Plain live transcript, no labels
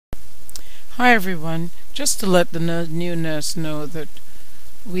Hi everyone, just to let the new nurse know that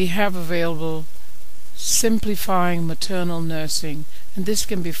we have available Simplifying Maternal Nursing, and this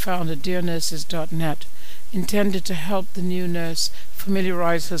can be found at dearnurses.net, intended to help the new nurse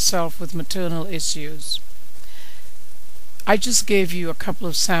familiarize herself with maternal issues. I just gave you a couple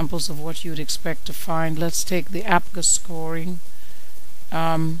of samples of what you'd expect to find. Let's take the Apgar scoring.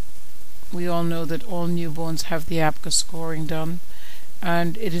 We all know that all newborns have the Apgar scoring done,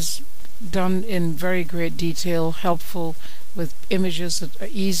 and it is done in very great detail, helpful with images that are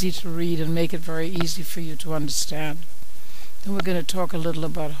easy to read and make it very easy for you to understand. Then we're going to talk a little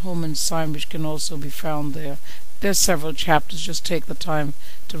about Homan sign, which can also be found there. There's several chapters. Just take the time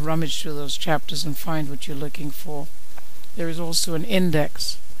to rummage through those chapters and find what you're looking for. There is also an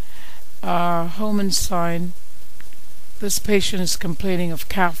index. Homan sign. This patient is complaining of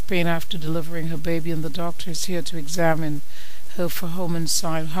calf pain after delivering her baby, and the doctor is here to examine her for Homan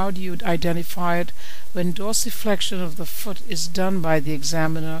sign. How do you identify it? When dorsiflexion of the foot is done by the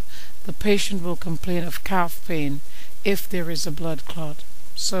examiner, the patient will complain of calf pain if there is a blood clot.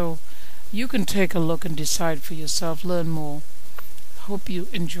 So you can take a look and decide for yourself, learn more. Hope you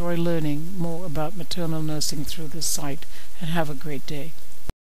enjoy learning more about maternal nursing through this site, and have a great day.